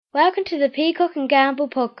Welcome to the Peacock and Gamble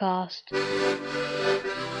Podcast.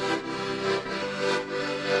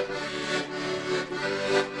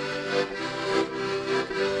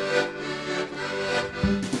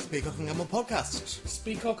 Peacock and Gamble Podcast.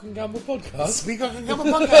 Peacock and Gamble Podcast? Peacock and Gamble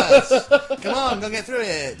Podcast. Come on, go get through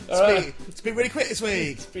it. Speak really quick this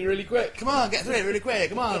week. Speak really quick. Come on, get through it really quick.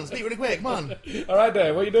 Come on, speak really quick. Come on. All right,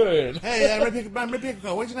 Dave, what are you doing? Hey, I'm Rick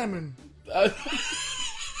Peacock. What's your name?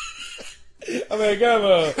 I'm a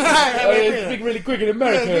Gamble. Speak really quick in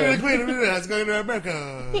America. Really quick. Let's go to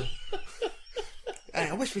America. Hey,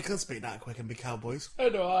 I wish we could speak that quick and be cowboys. So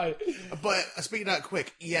do I. But speak that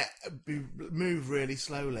quick, yet move really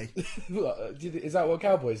slowly. Is that what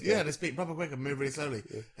cowboys do? Yeah, they speak proper quick and move really slowly.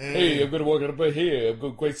 Hey, I'm going to walk up here. I'm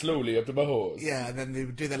going quite slowly up to my horse. Yeah, and then they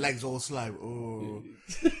do their legs all slow. Ooh.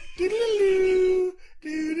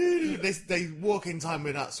 They walk in time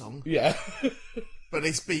with that song. Yeah. But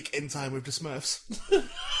they speak in time with the Smurfs.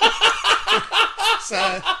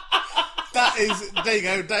 So that is, there you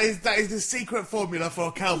go. That is the secret formula for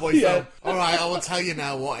a cowboy film. All right, I will tell you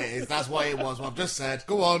now what it is. That's what it was. What I've just said.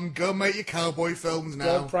 Go on, go make your cowboy films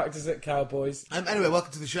now. Go practice it, cowboys. Anyway,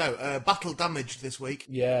 welcome to the show. Battle Damaged this week.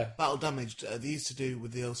 Yeah. Battle Damaged. They used to do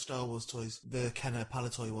with the old Star Wars toys, the Kenner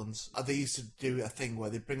Palatoy ones. They used to do a thing where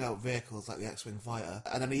they bring out vehicles like the X-Wing fighter,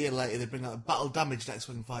 and then a year later they bring out a Battle Damaged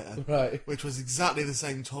X-Wing fighter, Right. which was exactly the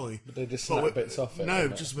same toy. But they just snap bits off it. No,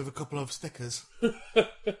 just with a couple of stickers.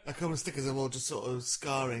 A couple of stickers of all just sort of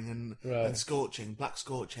scarring and scorching, black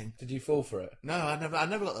scorching. Did you fall for it? No, I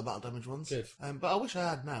never got the Battle Damaged ones. Good. But I wish I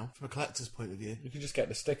had now, from a collector's point of view. You could just get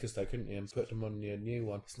the stickers though, couldn't you, and put them on your new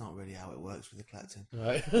one. It's not really how it works with the collecting.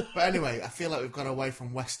 Right. But anyway, I feel like we've gone away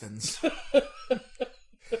from westerns.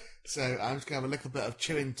 So I'm just going to have a little bit of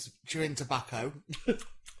chewing tobacco.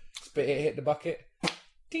 Spit it, hit the bucket.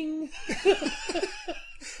 Ding.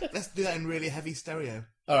 Let's do that in really heavy stereo.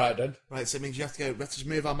 All right, then. Right, so it means you have to go. Let's just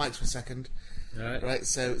move our mics for a second. All right. Right,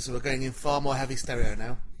 so we're going in far more heavy stereo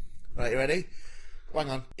now. Right, you ready? Hang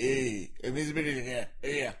on. It needs a bit in here.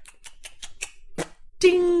 Yeah.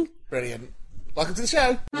 Ding. Brilliant. Welcome to the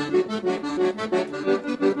show.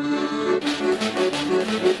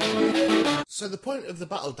 So the point of the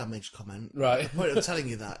Battle Damage comment, right? The point of telling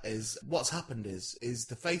you that is what's happened is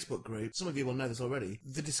the Facebook group. Some of you will know this already.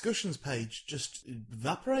 The discussions page just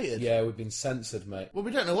evaporated. Yeah, we've been censored, mate. Well,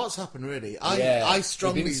 we don't know what's happened really. I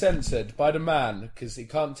strongly we've been censored by the man because he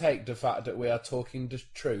can't take the fact that we are talking the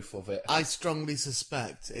truth of it. I strongly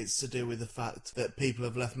suspect it's to do with the fact that people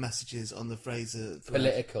have left messages on the Fraser thread.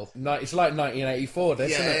 Political. It's like 1984, isn't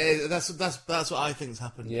it? Yeah, that's what I think's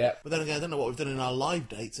happened. Yeah. But then again, I don't know what we've done in our live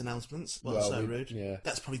dates announcements. Well, so rude. Yeah.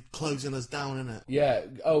 That's probably closing us down, isn't it? Yeah.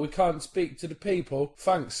 Oh, we can't speak to the people.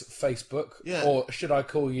 Thanks, Facebook. Yeah. Or should I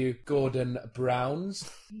call you Gordon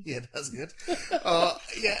Browns? Yeah, that's good.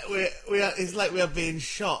 Yeah, we are. It's like we are being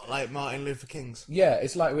shot like Martin Luther King's. Yeah,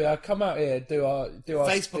 it's like we are come out here do our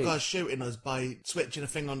Facebook speech. are shooting us by switching a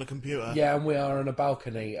thing on the computer. Yeah, and we are on a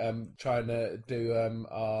balcony trying to do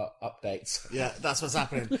our updates. Yeah, that's what's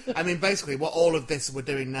happening. I mean, basically, what all of this we're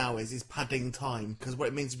doing now is padding time, because what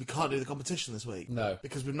it means is we can't do the competition this week. No.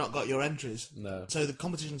 Because we've not got your entries. No. So the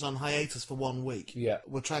competition's on hiatus for 1 week. Yeah.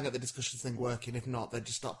 We'll try and get the discussions thing working. If not, they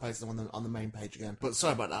just stop posting them on the main page again. But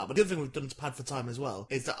sorry about that. But the other thing we've done to pad for time as well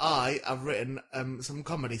is that I have written some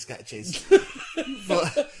comedy sketches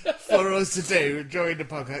for us to do during the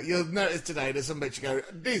podcast. You'll notice today there's some bitch you go,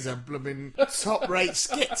 these are blooming top-rate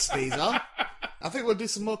skits, these are. I think we'll do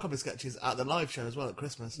some more comedy sketches at the live show as well at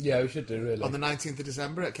Christmas. Yeah, we should do, really. On the 19th of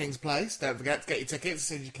December at King's Place. Don't forget to get your tickets as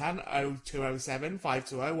soon as you can. 0207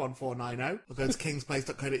 520 1490. Or go to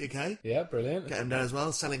kingsplace.co.uk. Yeah, brilliant. Get them there as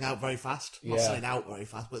well. Selling out very fast. Not Yeah. selling out very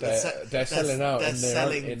fast, but They're selling out in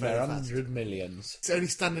selling their very fast. 100 millions. It's only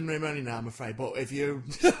standing room only now, I'm afraid. But if you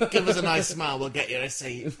give us a nice smile, we'll get you a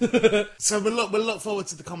seat. So we'll look forward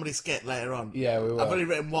to the comedy skit later on. Yeah, we will. I've only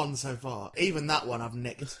written one so far. Even that one I've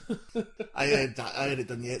nicked. I heard it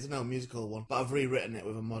done yet. It's no musical one, but I've rewritten it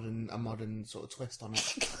with a modern sort of twist on it.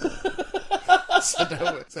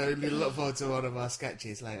 So we look forward to one of our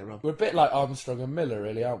sketches later on. We're a bit like Armstrong and Miller,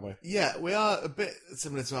 really, aren't we? Yeah, we are a bit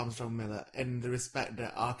similar to Armstrong Miller in the respect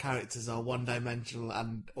that our characters are one-dimensional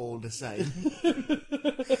and all the same.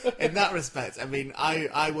 In that respect, I mean,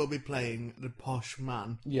 I will be playing the posh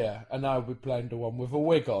man. Yeah, and I'll be playing the one with a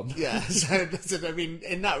wig on. Yeah, so I mean,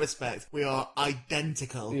 in that respect, we are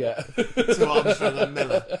identical Yeah. to Armstrong and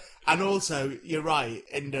Miller. And also, you're right,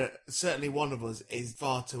 in that certainly one of us is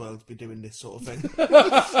far too old to be doing this sort of thing.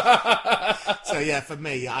 So yeah, for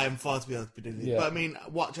me, I am far too old to be doing this. Yeah. But I mean,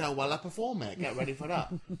 watch how well I perform, mate. Get ready for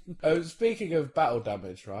that. Speaking of battle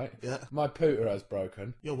damage, right? Yeah. My pooter has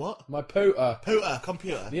broken. Your what? My pooter. Pooter,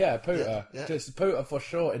 computer. Yeah, pooter. Yeah. Just pooter for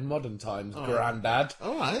short in modern times, Grandad.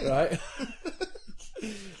 All right. Right?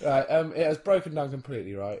 Right, it has broken down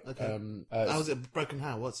completely, right? Okay. How's it broken?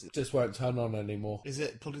 How? What's it? Just won't turn on anymore. Is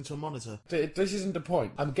it plugged into a monitor? This isn't the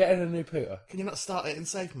point. I'm getting a new pooter. Can you not start it in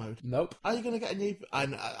safe mode? Nope. Are you going to get a new...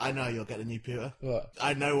 I know you'll get a new pewter. What?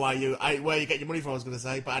 I know where you get your money from, I was going to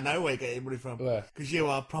say, but I know where you get your money from. Where? Because you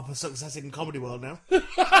are proper success in comedy world now.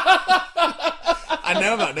 I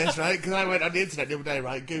know about this, right? Because I went on the internet the other day,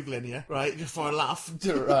 right, Googling you, right, just for a laugh.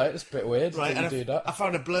 Right, it's a bit weird. Right, Didn't and do that. I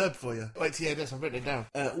found a blurb for you. Wait till you hear this, I've written it down.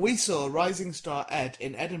 We saw Rising Star Ed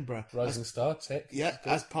in Edinburgh. Rising Star, tick. Yeah,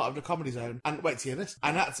 as part of the Comedy Zone. And wait till you hear this.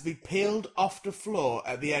 And had to be peeled off the floor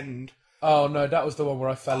at the end Oh no, that was the one where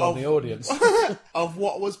I fell on the audience. of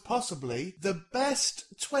what was possibly the best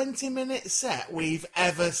 20-minute set we've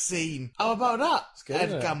ever seen. How about that, good, Ed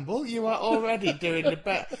isn't it? Gamble? You are already doing the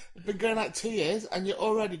best. Been going like 2 years, and you're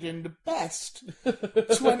already doing the best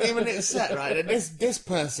 20-minute set, right? And this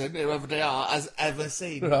person, whoever they are, has ever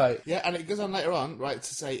seen. Right. Yeah, and it goes on later on, right,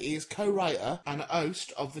 to say he is co-writer and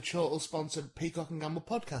host of the Chortle-sponsored Peacock and Gamble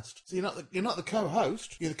Podcast. So you're not the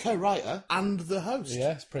co-host, you're the co-writer and the host.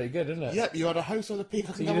 Yeah, it's pretty good, isn't it? Yep, you are the host of the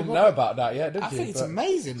Peacock So and you Gamble didn't Podcast. know about that yet, did you? I think it's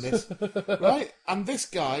amazing, this. Right? And this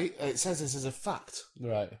guy, it says this as a fact.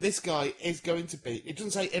 Right. This guy is going to be, it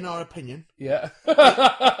doesn't say in our opinion, Yeah.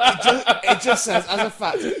 it just says as a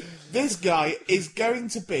fact, this guy is going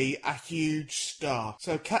to be a huge star.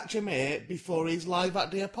 So catch him here before he's live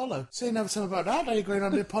at the Apollo. So you never tell me about that? Are you going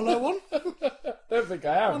on the Apollo one? Don't think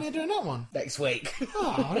I am. When are you doing that one? Next week.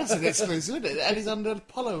 Oh, that's an exclusive, isn't it? Eddie's on the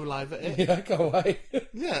Apollo live at it. Yeah, go away.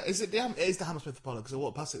 Yeah, it is the Hammersmith Apollo, because I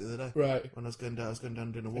walked past it the other day. Right. When I was going down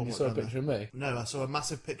doing a You warm-up saw a down there. picture of me? No, I saw a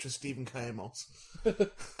massive picture of Stephen Kamos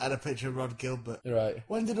and a picture of Rod Gilbert. Right.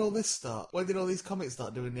 When did all this start? When did all these comics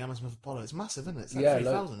start doing the Hammersmith Apollo? It's massive, isn't it? It's like Yeah,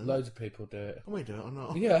 3,000, isn't it? loads of people do it. Can we do it or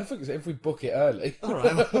not? Yeah, I think so, if we book it early.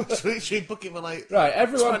 Alright, well, should we book it for like Right,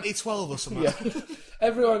 everyone... 2012 or something? Yeah.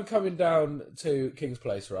 Everyone coming down to King's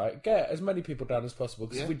Place, right? Get as many people down as possible,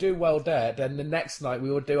 because Yeah. if we do well there, then the next night we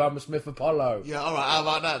will do Hammersmith Apollo. Yeah, alright, how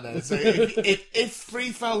about that then? So if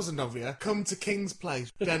 3,000 of you come to King's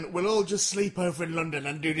Place, then we'll all just sleep over in London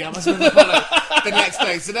and do the Hammersmith Apollo the next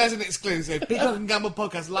day. So there's an exclusive. Peacock and Gamble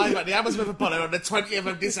Podcast live at the Hammersmith Apollo on the 20th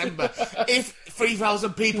of December. If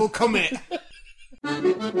 3,000 people come it.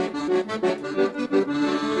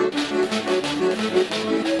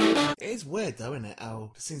 It is weird though, isn't it?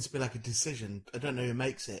 How it seems to be like a decision. I don't know who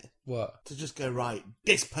makes it. What? To just go, right,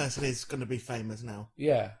 this person is going to be famous now.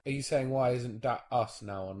 Yeah. Are you saying why isn't that us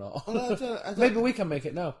now or not? Well, I don't Maybe we can make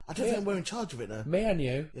it now. think we're in charge of it though. Me and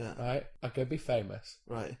you, Yeah. right, are going to be famous.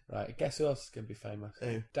 Right. Right, guess who else is going to be famous?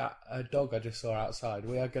 Who? That a dog I just saw outside.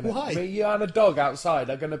 We are going to... Why? Me, you and a dog outside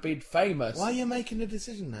are going to be famous. Why are you making the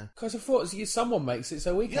decision now? Because I thought someone makes it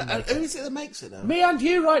so we Yeah, can and make who it. is it that makes it though? Me and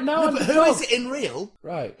you right now No, and but the who dog. is it in real?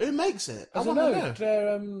 Right. Who makes it? I don't want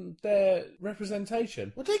to know. Their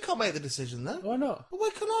representation. Well, they can't make the decision though. Why not? Well, why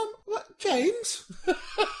can't I? What, James?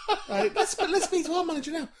 Right, let's speak to our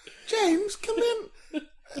manager now. James, come in.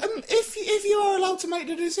 If you are allowed to make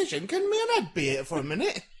the decision, can me and Ed be it for a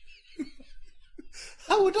minute?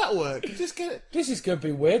 How would that work? Just get it. This is going to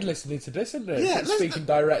be weird listening to this, isn't it? Yeah, It's let's- speaking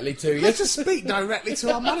directly to you. Let's just speak directly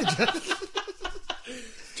to our manager.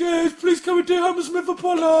 James, please come and do Hammersmith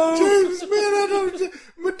Apollo. James, me and Ed,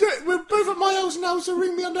 we're both at my house now, so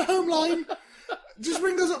ring me on the home line. Just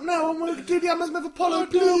ring us up now and we'll do the Hammersmith Apollo,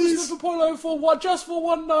 Do please. Hammersmith Apollo just for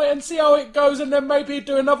one night and see how it goes, and then maybe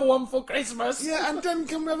do another one for Christmas. Yeah, and then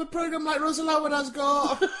can we have a programme like Russell Howard has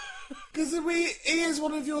got? Because he is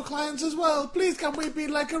one of your clients as well. Please can we be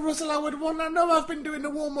like a Russell Howard one? I know I've been doing the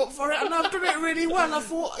warm-up for it and I've done it really well. I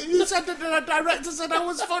thought, you said that the director said I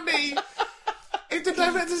was funny. If the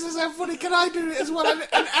director says I'm funny, can I do it as well? And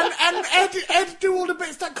Ed do all the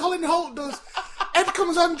bits that Colin Holt does. Ed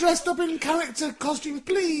comes on dressed up in character costumes,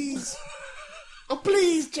 please. Oh,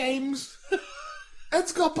 please, James.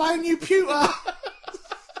 Ed's got to buy a new pewter.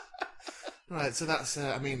 Right, so that's,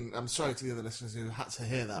 I'm sorry to the other listeners who had to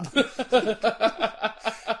hear that.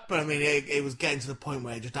 But I mean, it was getting to the point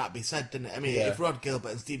where it just had to be said, didn't it? I mean, Yeah. if Rod Gilbert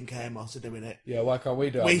and Stephen K. Amos are doing it, Yeah, why can't we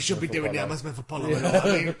do it? we should be doing the Emma Smith Apollo. You know what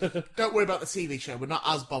I mean, don't worry about the TV show. We're not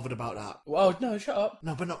as bothered about that. Well, no, shut up.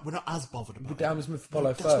 No, we're not as bothered about The it. Hammersmith Apollo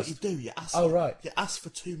That's first. what you do. You ask. Oh, right. You ask for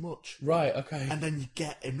too much, Right, okay. and then you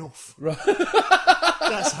get enough. Right.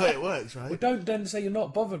 That's how it works, right? Well, don't then say you're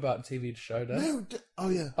not bothered about the TV show, then. No. Oh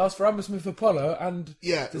yeah. Ask for Hammersmith Apollo and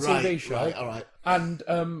Yeah. the right, TV show. Right. All right. And,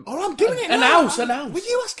 Oh, I'm doing it an now. house. Were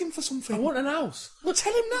you asking for something? I want an house. Well,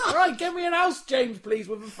 tell him now. All right, get me an house, James, please,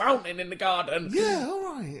 with a fountain in the garden. Yeah. All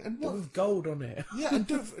right. And what? With gold on it. Yeah, and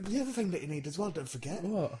the other thing that you need as well, don't forget.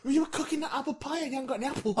 What? Well, you were cooking that apple pie and you haven't got any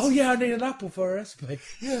apples. Oh, yeah, I need an apple for a recipe.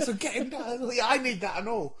 Yeah, so get him that. Yeah, I need that and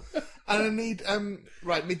all. And I need,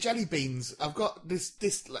 right, my jelly beans. I've got this,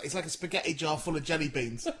 it's like a spaghetti jar full of jelly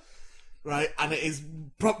beans. Right, and it is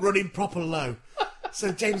running proper low.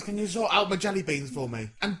 So, James, can you sort out my jelly beans for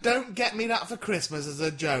me? And don't get me that for Christmas as a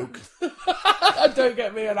joke. Don't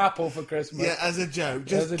get me an apple for Christmas. Yeah, as a joke.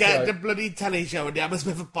 Just As a get joke. the bloody telly show and the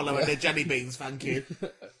Hammersmith Apollo and the jelly beans, thank you.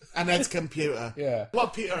 And Ed's computer. Yeah.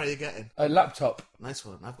 What computer are you getting? A laptop. Nice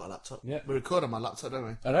one. I've got a laptop. Yeah. We record on my laptop, don't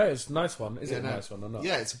we? I know, it's a nice one. Is Yeah, it a no. nice one or not?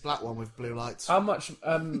 Yeah, it's a black one with blue lights. How much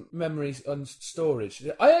memory and storage?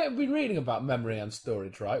 I've been reading about memory and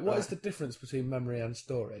storage, right? What is the difference between memory and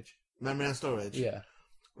storage? Memory and storage? Yeah.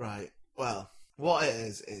 Right. Well, what it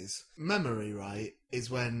is memory, right, is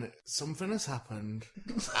when something has happened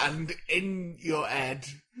and in your head,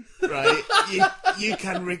 right, you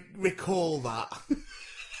can recall that.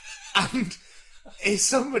 And if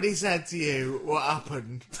somebody said to you what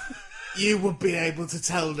happened, you would be able to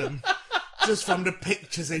tell them just from the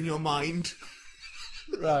pictures in your mind.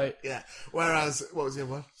 Right. Yeah. Whereas, what was the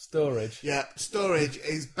other one? Storage. Yeah, storage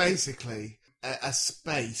is basically a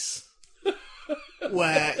space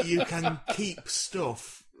where you can keep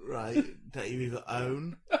stuff, right, that you either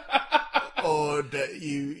own or that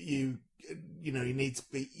you need to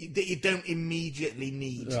be that you don't immediately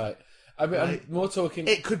need. Right. I mean, Right. I'm more talking...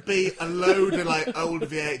 It could be a load of like old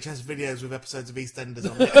VHS videos with episodes of EastEnders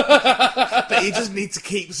on it that you just need to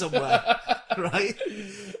keep somewhere, right?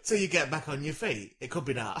 So you get back on your feet. It could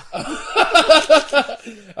be that.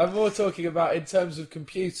 I'm more talking about, in terms of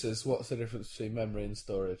computers, what's the difference between memory and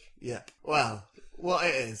storage? Yeah. Well, what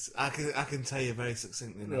it is, I can tell you very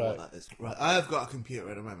succinctly now what Right. that is. Right. I have got a computer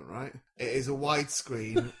at the moment, right? It is a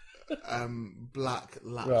widescreen black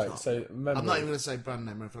laptop. Right, so memory... I'm not even going to say brand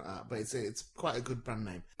name or anything like that, but it's quite a good brand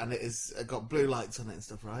name. And it is got blue lights on it and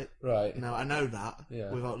stuff, right? Right. Now, I know that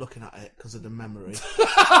Yeah. without looking at it because of the memory.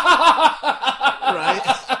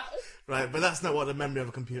 Right? Right, but that's not what the memory of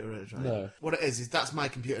a computer is, right? No. What it is that's my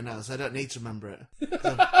computer now, so I don't need to remember it.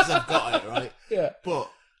 Because I've got it, right? Yeah. But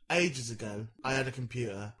ages ago, I had a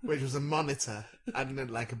computer, which was a monitor and then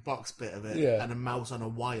like a box bit of it Yeah. and a mouse on a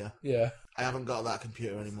wire. Yeah. I haven't got that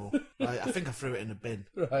computer anymore. Right? I think I threw it in a bin.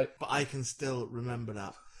 Right. But I can still remember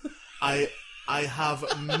that. I have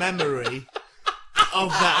memory of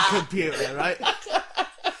that computer, right?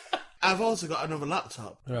 I've also got another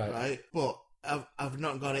laptop, right? But I've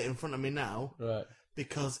not got it in front of me now Right.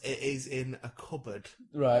 because it is in a cupboard,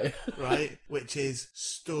 Right. right? Which is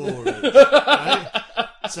storage, right?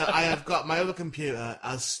 So I have got my other computer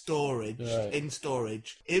as storage, Right. in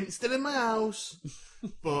storage, still in my house.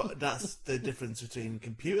 But that's the difference between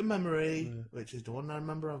computer memory, which is the one I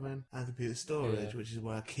remember having, and computer storage, which is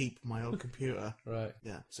where I keep my old computer. Right.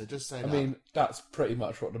 Yeah, so just say I that. mean, that's pretty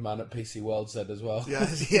much what the man at PC World said as well. Yeah.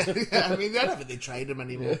 I mean, I don't think they trade them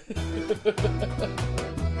anymore.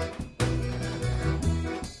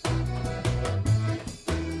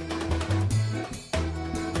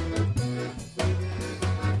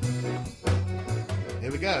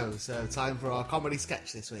 Here we go. So, time for our comedy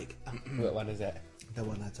sketch this week. What one is it? The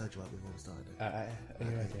one I told you about before we started. Are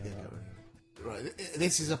you ready? Yeah, right,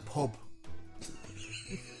 this is a pub.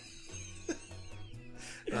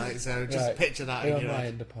 Right, so just Right. picture that Who in am your I head.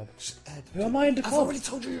 in the pub? Ed. Who am I in the I've pub? already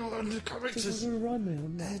told you you're under Just characters. doesn't remind me.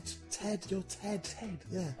 I'm not. Ted, you're Ted. Ted.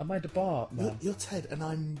 Yeah. Am I the bar man? You're Ted, and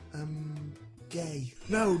I'm gay.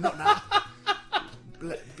 No, not that.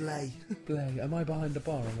 Blay. Blay. Am I behind the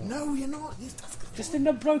bar or not? No, you're not. Just in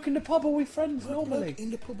the bloke in the pub. Are we friends Look, normally?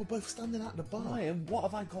 in the pub, we're both standing at the bar. Right, and what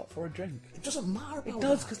have I got for a drink? It doesn't matter about It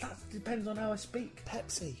does, that. because that depends on how I speak.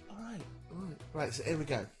 Pepsi. Alright. Right, so here we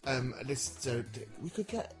go. We could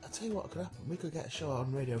get. I tell you what could happen. We could get a show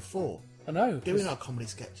on Radio 4 I know. doing our comedy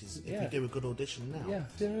sketches. Yeah. If we do a good audition now.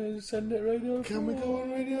 Yeah. Send it radio. Can we go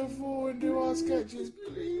on Radio 4 and do our sketches,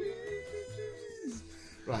 please?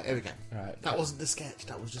 Right, here we go. Right. That wasn't the sketch.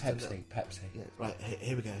 That was just Pepsi. Yeah, right,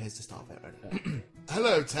 here we go. Here's the start of it. Ready?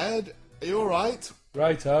 Hello, Ted. Are you all right?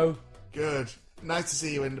 Righto. Good. Nice to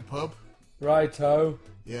see you in the pub. Righto.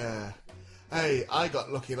 Yeah. Hey, I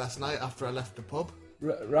got lucky last night after I left the pub.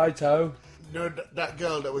 Righto. You know that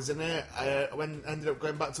girl that was in here, I ended up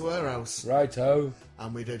going back to her house. Righto.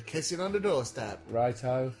 And we did kissing on the doorstep.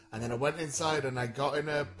 Righto. And then I went inside and I got in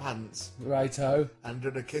her pants. Righto. And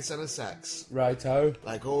did a kiss and a sex. Righto.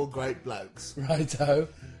 Like all great blokes. Righto.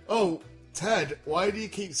 Oh, Ted, why do you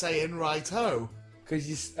keep saying righto? Because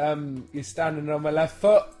you're standing on my left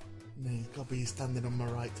foot. No, you've got to be standing on my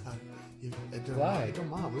right toe. Why? It don't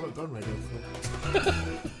matter, we won't go on radio for it.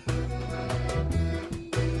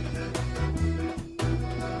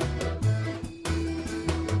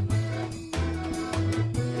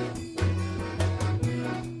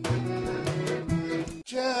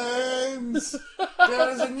 James! There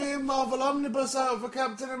is a new Marvel Omnibus out for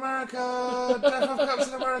Captain America! Death of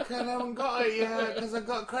Captain America, and I haven't got it yet because I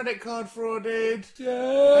got credit card frauded. James!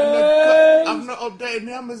 And I've not updated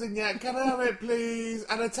my Amazon yet. Can I have it, please?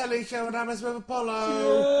 And a telly show and Hammersmith with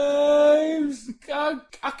Apollo. James!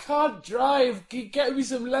 I can't drive. Get me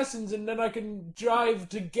some lessons and then I can drive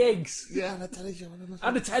to gigs. Yeah, and a telly show and Hammersmith.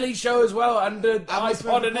 And a telly show as well, and an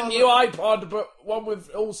iPod and a new iPod, but one with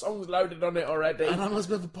all songs loaded on it already. And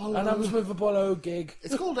Hammersmith Apollo. And Hammersmith Apollo gig.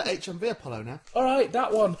 It's called an HMV Apollo now. Alright,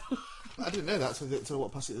 that one. I didn't know that until I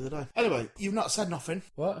walked past it the other day. Anyway, you've not said nothing.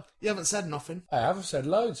 What? You haven't said nothing. I have said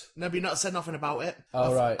loads. No, but you've not said nothing about it.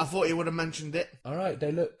 Oh, right. I thought you would have mentioned it. Alright,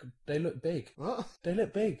 they look big. What? They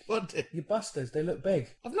look big. What did? You busters, they look big.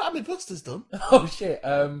 I've not had my busters done. Oh shit,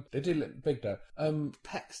 they do look big though.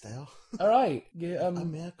 Pecs, they are. Alright,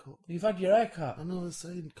 And my haircut. you've had your haircut. I know I was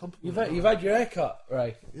saying compliment. You've had your haircut,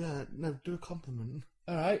 right? Yeah, no, do a compliment.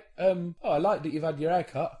 Alright, I like that you've had your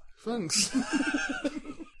haircut. Thanks.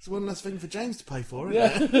 It's one less thing for James to pay for,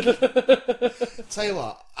 isn't Yeah. it? Tell you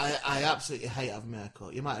what, I absolutely hate having my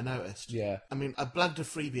haircut. You might have noticed. Yeah. I mean, I blagged a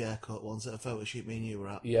freebie haircut once at a photo shoot me and you were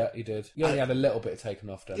at. Yeah, you did. You only had a little bit taken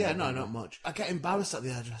off, don't you? Yeah, no, not much. I get embarrassed at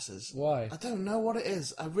the hairdressers. Why? I don't know what it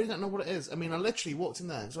is. I really don't know what it is. I mean, I literally walked in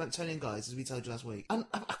there, so I went Tony and Guys, as we told you last week, and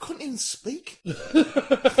I couldn't even speak.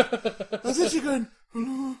 I was literally going,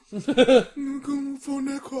 hello, I'm going for an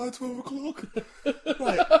haircut at 12 o'clock.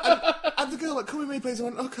 Right, and the girl went, come with me please. I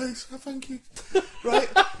went, okay, so thank you. Right,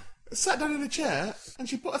 sat down in a chair, and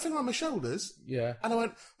she put her finger on my shoulders. Yeah. And I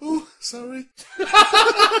went, oh, sorry. And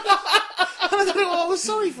I don't know what I was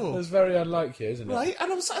sorry for. That's very unlike you, isn't it? Right,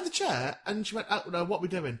 and I was sat in the chair, and she went, oh, no, what are we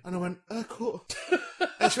doing? And I went, haircut.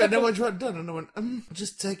 And she went, no, what do you want done? And I went,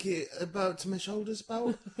 just take it about to my shoulders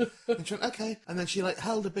about. And she went, okay. And then she,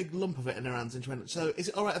 held a big lump of it in her hands, and she went, so is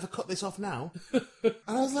it all right if I cut this off now? And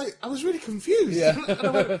I was like, I was really confused. Yeah. And I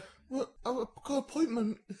went, what? I've got an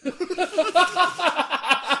appointment.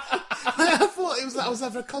 I thought it was like I was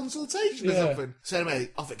having a consultation or something. So anyway,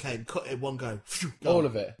 off it came, cut it one go. Gone. All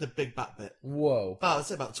of it? The big back bit. Whoa. I'd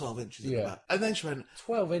say about 12 inches in the back. And then she went...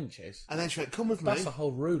 12 inches? And then she went, come with me. That's a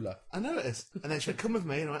whole ruler. I know it is. And then she went, come with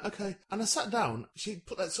me. And I went, okay. And I sat down. She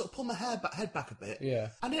put sort of pulled my head back a bit. Yeah.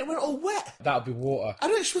 And it went all wet. That would be water. I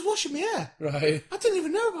know she was washing my hair. Right. I didn't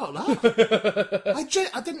even know about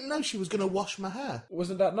that. I didn't know she was going to wash my hair.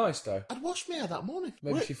 Wasn't that nice, though? I'd washed my hair that morning.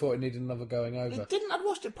 Maybe she thought it needed another going over. It didn't. I'd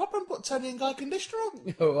washed it proper and put Tony and Guy conditioner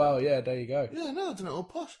on. Oh, well, yeah, there you go. Yeah, no, I've done it all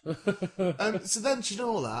posh. So then she done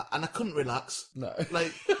all that, and I couldn't relax. No.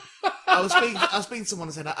 I was speaking to someone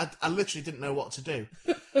and said, I literally didn't know what to do.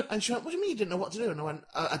 And she went, what do you mean you didn't know what to do? And I went,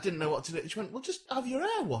 I didn't know what to do. She went, well, just have your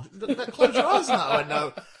hair washed. Close your eyes and that. I went,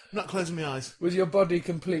 no, I'm not closing my eyes. Was your body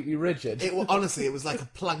completely rigid? Honestly, it was like a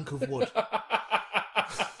plank of wood.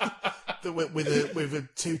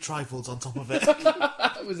 with two trifles on top of it.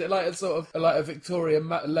 Was it like a Victorian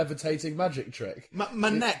levitating magic trick? My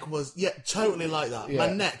neck was totally like that. Yeah.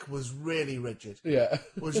 My neck was really rigid. Yeah.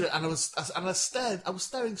 And I was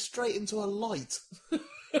staring straight into a light.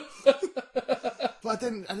 But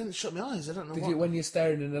I didn't shut my eyes. I don't know When you're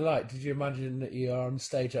staring in the light, did you imagine that you are on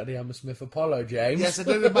stage at the Hammersmith Apollo, James? Yes, I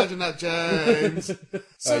did imagine that, James.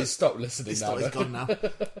 So he stopped listening now. He's gone now.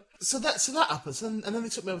 So that happens, and then they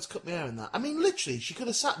took me over to cut my hair and that. I mean, literally, she could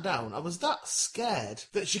have sat down. I was that scared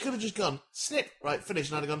that she could have just gone, snip, right, finish,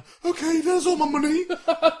 and I'd have gone, okay, there's all my money.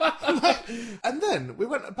 And then we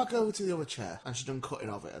went back over to the other chair, and she done cutting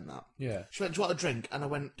of it and that. Yeah. She went, do you want a drink? And I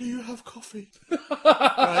went, do you have coffee?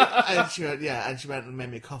 Right? And she went, yeah, and she went and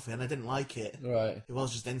made me a coffee, and I didn't like it. Right. It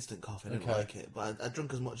was just instant coffee, I didn't like it, but I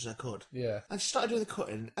drank as much as I could. Yeah. And she started doing the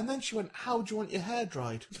cutting, and then she went, how do you want your hair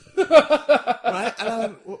dried? Right? And I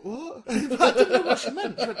went, what? But I didn't know what she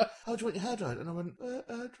meant. She went, how do you want your hair dried? And I went,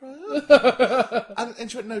 hair dryer?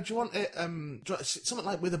 And she went, no, do you want it, something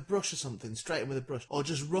like with a brush or something, straight in with a brush, or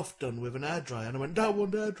just rough done with an air dryer? And I went, that one.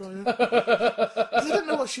 £1 hairdryer. 'Cause I didn't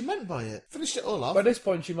know what she meant by it. Finished it all off. By this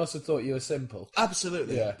point, she must have thought you were simple.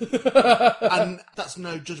 Absolutely. Yeah. And that's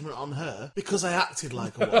no judgment on her, because I acted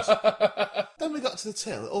like I was. Then we got to the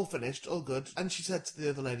till, all finished, all good. And she said to the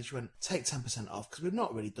other lady, she went, take 10% off, because we've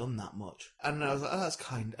not really done that much. And I was like, oh, that's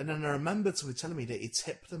kind. And then I remembered somebody telling me that he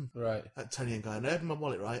tipped them. Right. At Tony and Guy. And I opened my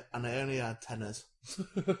wallet, right? And I only had tenors.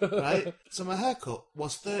 Right? So my haircut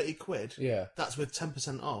was 30 quid. Yeah. That's with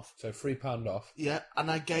 10% off. So £3 off. Yeah.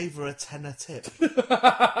 And I gave her a tenner tip.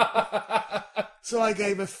 So I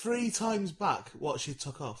gave her 3 times back what she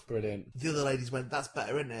took off. Brilliant. The other ladies went, that's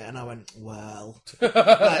better, isn't it? And I went, well.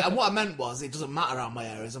 Like, and what I meant was, it doesn't matter how my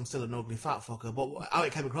hair is, I'm still an ugly fat fucker. But how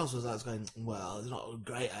it came across was I was going, well, it's not a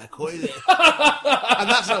great haircut, is it? And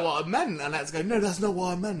that's not what I meant. And I had to go, no, that's not what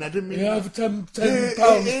I meant. I didn't mean Yeah, that. for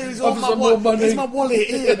 £10. Here's Offer some more money. Here's my wallet.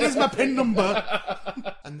 Here's my PIN number.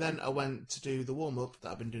 And then I went to do the warm-up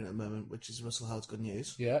that I've been doing at the moment, which is Russell Howard's Good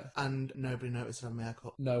News. Yeah. And nobody noticed I had my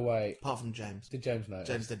haircut. No way. Apart from James. Did James notice?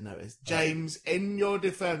 James did notice. James, in your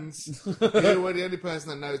defence, you were the only person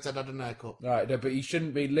that noticed I'd had a haircut. Right, no, but you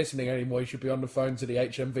shouldn't be listening anymore. You should be on the phone to the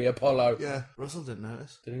HMV Apollo. Yeah, Russell didn't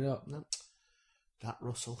notice. Did he not? No. That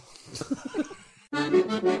Russell.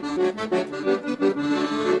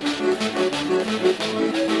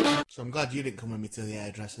 So I'm glad you didn't come with me to the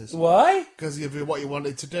hairdressers. Why? Because of what you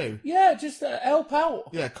wanted to do. Yeah, just help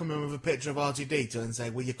out. Yeah, come in with a picture of R2D2 and say,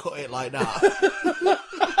 will you cut it like that?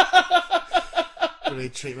 Really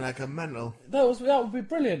treat me like a mental. That would be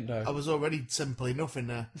brilliant, though. I was already simple enough in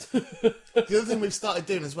there. The other thing we've started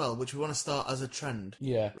doing as well, which we want to start as a trend,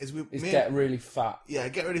 is get really fat. Yeah,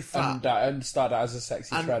 get really fat. And start that as a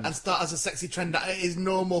sexy trend. And start as a sexy trend that it is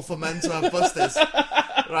normal for men to have busters.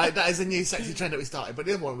 Right, that is a new sexy trend that we started. But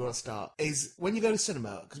the other one we want to start is when you go to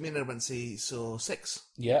cinema, because me and Ed went to see Saw 6.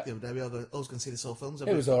 Yeah. The other day, we all going to see the Saw films.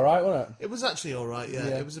 It was alright, wasn't it? It was actually alright, yeah.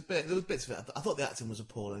 It was there was bits of it. I thought the acting was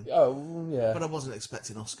appalling. Oh, yeah. But I wasn't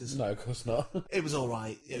expecting Oscars. No, of course not. It was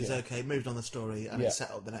alright. It was okay. Moved on the story and it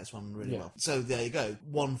set up the next one really well. So there you go.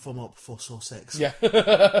 1 thumb up for Saw 6. Yeah.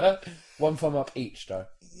 1 thumb up each, though.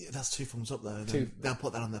 Yeah, that's 2 thumbs up though. They'll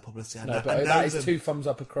put that on their publicity. No, but that is 2 thumbs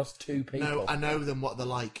up across 2 people. No, I know them what they're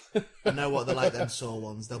like. I know what they're like. Them Saw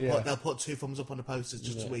ones. They'll put 2 thumbs up on the posters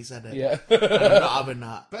just as we said it. Yeah. And I'm not having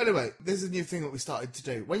that. But anyway, this is a new thing that we started to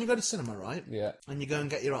do. When you go to cinema, right? Yeah. And you go and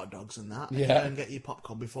get your hot dogs and that. And Yeah. you go and get your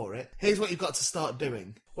popcorn before it. Here's what you've got to start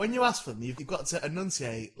doing. When you ask for them, you've got to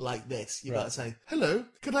enunciate like this. You've got to say, "Hello,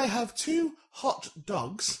 could I have 2 hot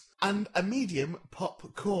dogs and a medium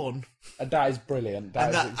popcorn?" And that is brilliant. That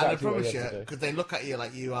is exactly and I promise what you you, have to do. because they look at you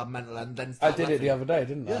like you are mental and then I start did it laughing. the other day,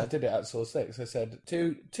 didn't I? Yeah. I did it at Saw 6. I said,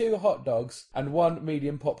 two hot dogs and 1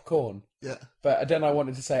 medium popcorn. Yeah. But then I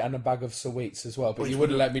wanted to say, and a bag of sweets as well, but you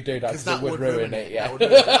wouldn't let me do that because it would ruin it. Yeah.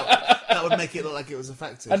 That would make it look like it was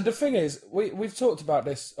effective. And the thing is, we've talked about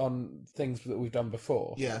this on things that we've done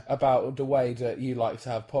before. Yeah. About the way that you like to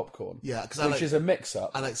have popcorn. Yeah, because which is a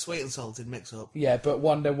mix-up. I like sweet and salted mix-up. Yeah, but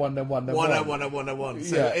one. So with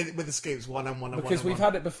the scoops, one. Because we've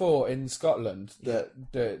had it before in Scotland that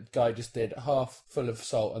the guy just did half full of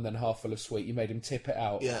salt and then half full of sweet. You made him tip it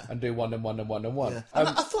out and do one. Yeah. And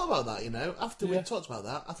I thought about that, after we talked about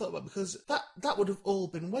that, I thought about because that would have all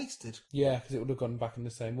been wasted. Yeah, because it would have gone back in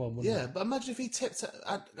the same one, wouldn't it? Yeah, but imagine if he tipped it.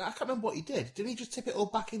 I can't remember what he did. Didn't he just tip it all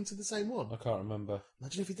back into the same one? I can't remember.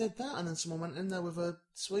 Imagine if he did that and then someone went in there with a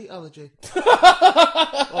sweet allergy.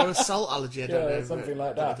 Or a salt allergy, I don't know. Something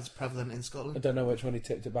like I don't know that. if it's prevalent in Scotland. I don't know which one he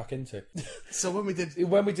tipped it back into. So when we did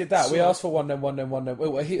that, we asked for one.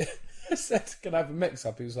 Well, he said, "Can I have a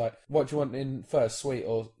mix-up?" He was like, "What do you want in first, sweet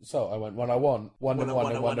or salt?" I went, "Well, I want one."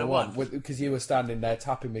 Because you were standing there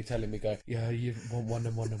tapping me, telling me, "Go, yeah, you want one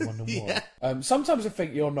and one." Yeah. Sometimes I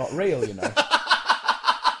think you're not real,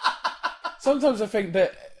 Sometimes I think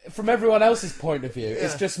that from everyone else's point of view,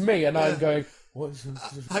 it's just me, and I'm going, "What's?"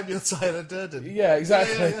 I'm your Tyler Durden. Yeah,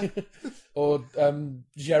 exactly. Yeah. Or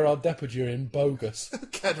Gerard Depardieu in Bogus.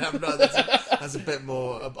 That's a bit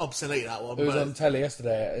more obsolete, that one. It was on telly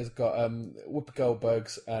yesterday. It's got Whoopi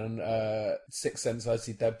Goldberg's and Sixth Sense, I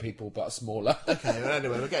See Dead People, but smaller. Okay, well,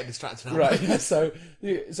 anyway, we're getting distracted now. Right, so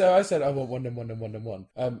I said, I want one.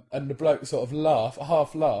 And the bloke sort of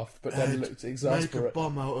half laughed, but then looked exasperated. Make a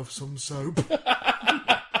bomb out of some soap.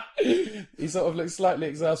 He sort of looked slightly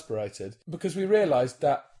exasperated because we realised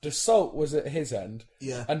that the salt was at his end,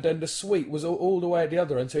 and then the sweet was all the way at the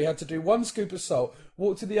other end. So he had to do 1 scoop of salt,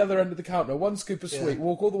 walk to the other end of the counter, 1 scoop of sweet,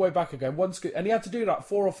 walk all the way back again, 1 scoop, and he had to do that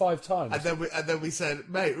 4 or 5 times. And then we said,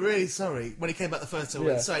 "Mate, really sorry." When he came back the first time, we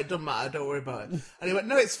went, "Sorry, it doesn't matter, don't worry about it." And he went,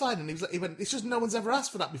 "No, it's fine." And he went, "It's just no one's ever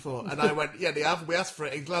asked for that before." And I went, "Yeah, they have. We asked for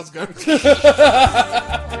it in Glasgow."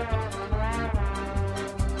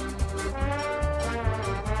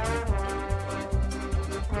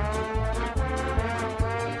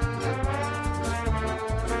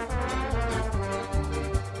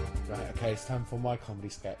 time for my comedy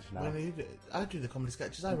sketch now. I do the comedy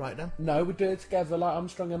sketches, I write them. No, we do it together like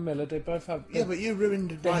Armstrong and Miller. They both have... Yeah, but you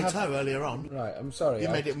ruined Righto earlier on. Right, I'm sorry. You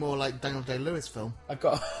made it more like Daniel Day-Lewis film. I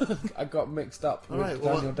got mixed up with Alright,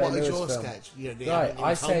 Daniel Day-Lewis what is your film. sketch?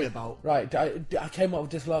 I came up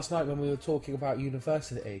with this last night when we were talking about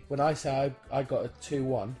university. When I say I got a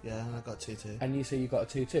 2-1. Yeah, and I got a 2-2. And you say you got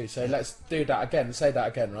a 2-2. So let's do that again. Say that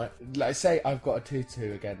again, right? Let's say I've got a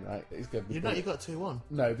 2-2 again, right? It's good. You got a 2-1.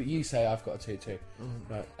 No, but you say I've got a 2-2.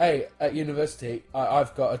 Right. Hey, at university,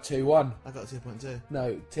 I've got a 2-1. I got a 2.2.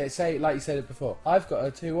 No, say like you said it before. I've got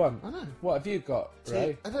a 2-1. I know. What have you got,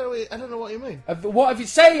 Ray? I don't know what you mean. What have you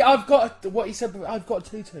say? I've got what you said. I've got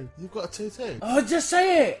a 2-2. You've got a 2-2. Oh, just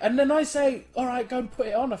say it, and then I say, all right, go and put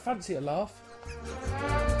it on. I fancy a laugh.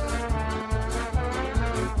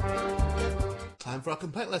 Time for our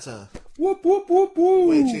complaint letter. Whoop, whoop, whoop, whoop.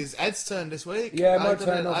 Which is Ed's turn this week. Yeah, my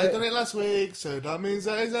turn. I've done it last week, so that means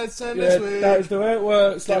that is Ed's turn this week. That is the way it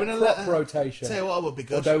works. Doing like crop rotation. Tell you what would be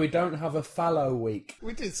good. Although we don't have a fallow week.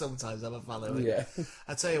 We do sometimes have a fallow week. Yeah.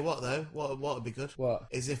 I tell you what, though, what would be good? What?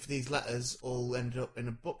 Is if these letters all ended up in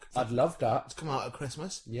a book. I'd love that. To come out at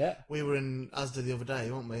Christmas. Yeah. We were in Asda the other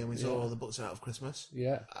day, weren't we? And we saw all the books out of Christmas.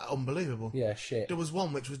 Yeah. Unbelievable. Yeah, shit. There was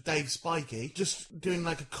one which was Dave Spikey just doing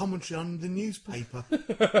like a commentary on the newspaper.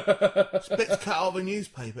 Bits cut out of a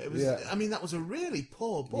newspaper. It was. Yeah. I mean, that was a really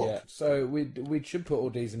poor book. Yeah. So we should put all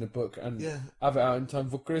these in a book and have it out in time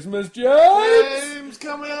for Christmas. James,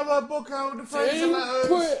 can we have our book out with the Fraser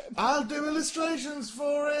letters? I'll do illustrations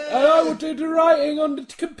for it. And I will do the writing on the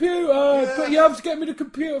computer. Yeah. But you have to get me the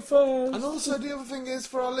computer first. And also the other thing is,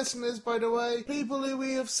 for our listeners, by the way, people who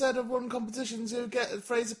we have said have won competitions who get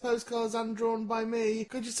Fraser postcards hand drawn by me,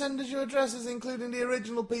 could you send us your addresses, including the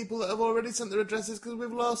original people that have already sent their addresses because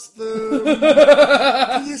we've lost them?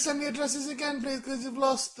 Can you send the addresses again, please, because you've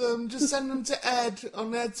lost them? Just send them to Ed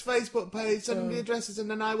on Ed's Facebook page. Send him the addresses, and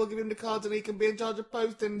then I will give him the cards, and he can be in charge of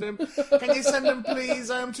posting them. Can you send them, please?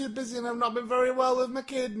 I am too busy, and I've not been very well with my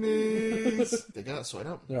kidneys. They get that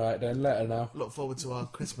sorted out. All right, then letter now. Look forward to our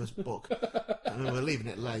Christmas book. I mean, we're leaving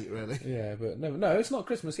it late, really. Yeah, but no, it's not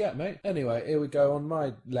Christmas yet, mate. Anyway, here we go on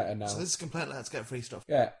my letter now. So this is a complaint letter to get free stuff.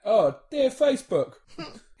 Yeah. Oh, dear Facebook.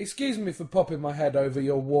 Excuse me for popping my head over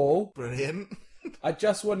your wall. Brilliant. I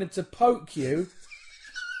just wanted to poke you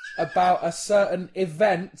about a certain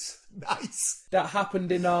event that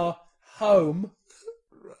happened in our home.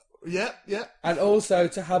 Yep. And also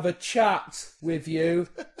to have a chat with you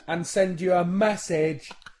and send you a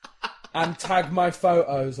message and tag my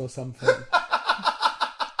photos or something.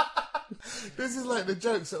 This is like the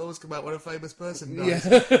jokes that always come out when a famous person dies.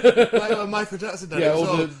 Yeah. Like when Michael Jackson died. Yeah,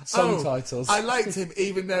 all the song titles. I liked him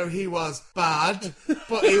even though he was bad,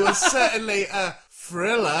 but he was certainly a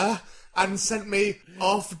thriller and sent me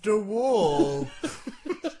off the wall.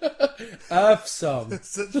 Earth song.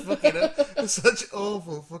 Such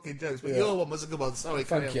awful fucking jokes. But your one was a good one. Sorry,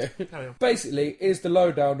 Thank you. Carry on. Basically, here's the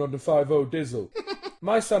lowdown on the 5-0 Dizzle.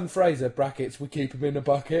 My son Fraser, brackets, we keep him in a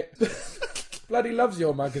bucket. Bloody loves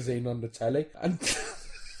your magazine on the telly.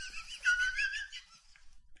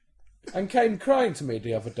 And came crying to me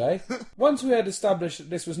the other day. Once we had established that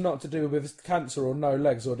this was not to do with his cancer or no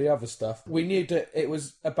legs or the other stuff, we knew that it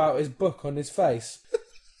was about his book on his face.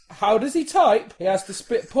 How does he type? He has to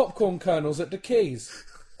spit popcorn kernels at the keys.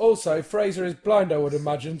 Also, Fraser is blind, I would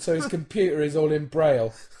imagine, so his computer is all in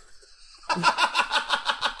Braille.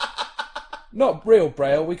 Not real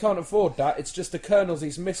Braille, we can't afford that. It's just the kernels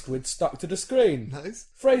he's missed with stuck to the screen. Nice.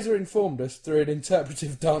 Fraser informed us, through an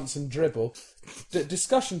interpretive dance and dribble, that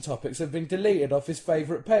discussion topics have been deleted off his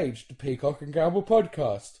favourite page, the Peacock and Gamble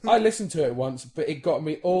Podcast. I listened to it once, but it got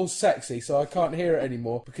me all sexy, so I can't hear it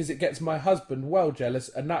anymore, because it gets my husband well jealous,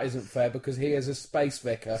 and that isn't fair because he is a space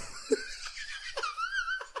vicar.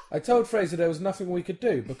 I told Fraser there was nothing we could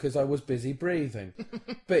do because I was busy breathing.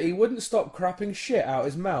 But he wouldn't stop crapping shit out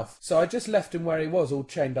his mouth, so I just left him where he was, all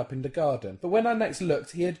chained up in the garden. But when I next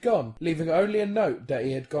looked, he had gone, leaving only a note that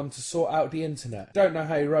he had gone to sort out the internet. Don't know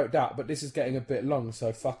how he wrote that, but this is getting a bit long,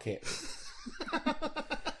 so fuck it.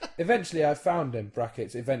 Eventually I found him,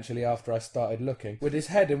 brackets, eventually after I started looking, with his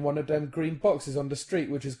head in one of them green boxes on the street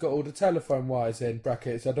which has got all the telephone wires in,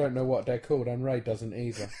 brackets, I don't know what they're called, and Ray doesn't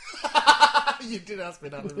either. You did ask me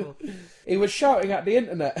that before. He was shouting at the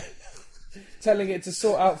internet, telling it to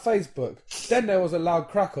sort out Facebook. Then there was a loud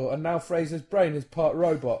crackle, and now Fraser's brain is part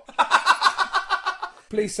robot.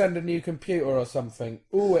 Please send a new computer or something.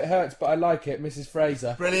 Ooh, it hurts, but I like it, Mrs.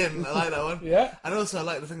 Fraser. Brilliant, I like that one. Yeah. And also I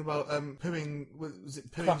like the thing about pooing... Was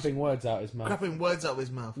it pooing? Crapping words out his mouth. Crapping words out of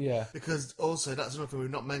his mouth. Yeah. Because also, that's another thing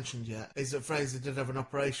we've not mentioned yet, is that Fraser did have an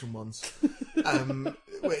operation once. and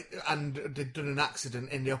they'd done an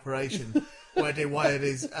accident in the operation where they wired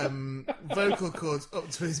his vocal cords up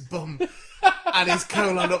to his bum and his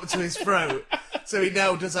colon up to his throat. So he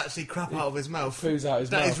now does actually crap out of his mouth. Poos out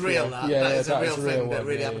his mouth. That is real, that. Yeah, that is a real is thing one, that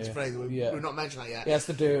really yeah, happened to Fraser. We've not mentioned that yet. He has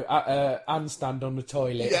to do handstand on the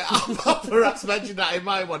toilet. Yeah, I'll perhaps mention that in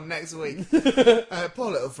my one next week.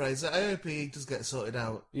 Poor little Fraser. I hope he does get sorted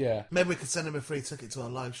out. Yeah. Maybe we could send him a free ticket to our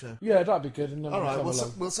live show. Yeah, that'd be good. And all right,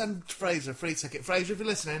 we'll send Fraser a free ticket. Fraser, if you're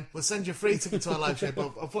listening, we'll send you a free ticket to our live show.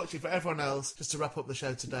 But unfortunately for everyone else, just to wrap up the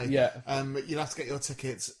show today, you'll have to get your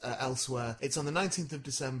tickets elsewhere. It's on the 19th of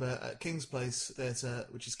December at King's Place Theatre,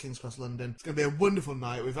 which is King's Cross, London. It's going to be a wonderful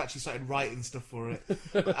night. We've actually started writing stuff for it.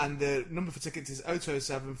 And the number for tickets is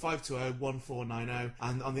 0207 520 1490.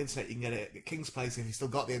 And on the internet, you can get it at King's Place if you've still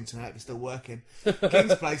got the internet, if you're still working.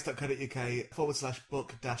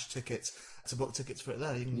 kingsplace.co.uk/book-tickets. To book tickets for it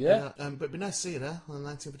there, you can do that. But it'd be nice to see you there on the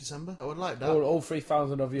 19th of December. I would like that. All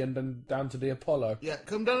 3,000 of you and then down to the Apollo. Yeah,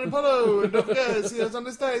 come down to Apollo and don't forget, see us on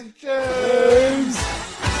the stage. Cheers!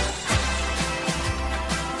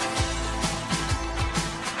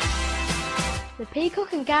 The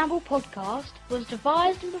Peacock and Gamble podcast was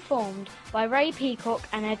devised and performed by Ray Peacock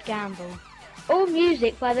and Ed Gamble. All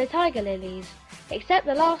music by the Tiger Lilies, except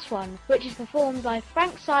the last one, which is performed by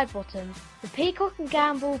Frank Sidebottom. The Peacock and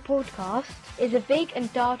Gamble podcast is a Big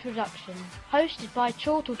and Dart production, hosted by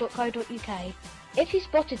chortle.co.uk. If you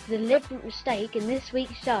spotted a deliberate mistake in this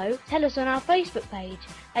week's show, tell us on our Facebook page,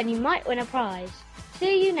 and you might win a prize.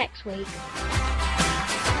 See you next week.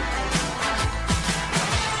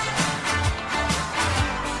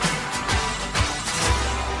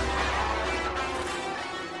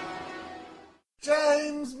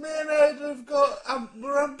 James, me and Ed have got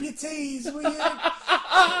we're amputees, will you?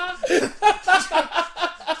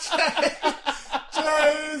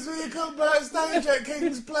 James, will you come backstage at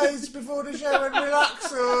King's Place before the show and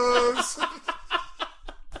relax us?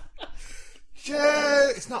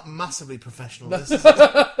 James, it's not massively professional, this is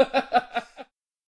it?